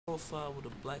Profile with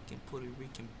a black and Puerto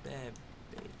Rican bad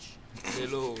bitch.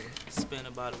 Little spent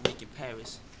about a week in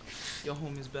Paris. Your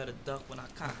homies better duck when I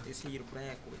cock this heater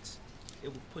backwards. It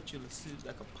will put you to sleep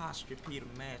like a apostrophe to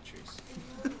mattress.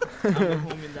 I'm a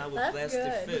homie that would blast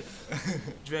the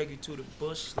fifth. Drag you to the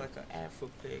bush like an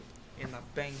Afro pig. And I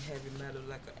bang heavy metal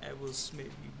like an Errol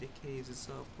Smith. You dickheads, it's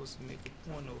all supposed to make a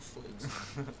porno flicks.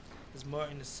 As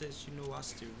Martin says, you know I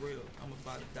still real. I'm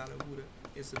about $1 hooter.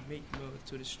 It's a make meal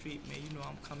to the street, man. You know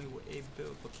I'm coming with a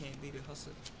bill, but can't leave the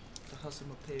hustle. The hustle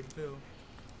my pay bill.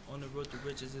 On the road to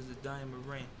riches is a diamond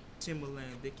ring.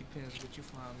 Timberland, Dickie Pins, what you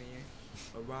find me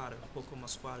in? A rider, hook on my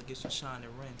squad to get some shining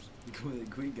rims.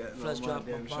 Flesh drop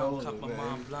my bomb, cut my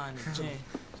mom blind and jam.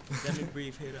 Let me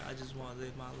breathe, hater. I just wanna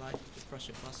live my life. The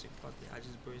pressure busting, fuck it. I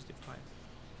just burst the pipe.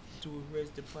 Do raise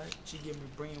the pipe. She give me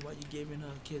brain while you giving her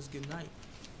kids good night.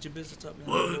 Your business taught me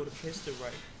how to know the pistol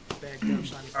right. Bagged up,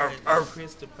 shiny fat,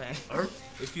 crystal pack.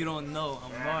 If you don't know,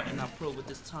 I'm Martin. I pro with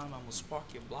this time. I'm gonna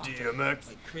spark your block. DMX.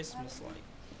 Like Christmas, like.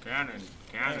 Cannon.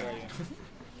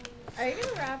 Are you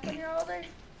gonna rap when you're older?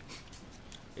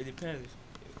 It depends.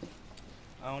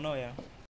 I don't know, yeah.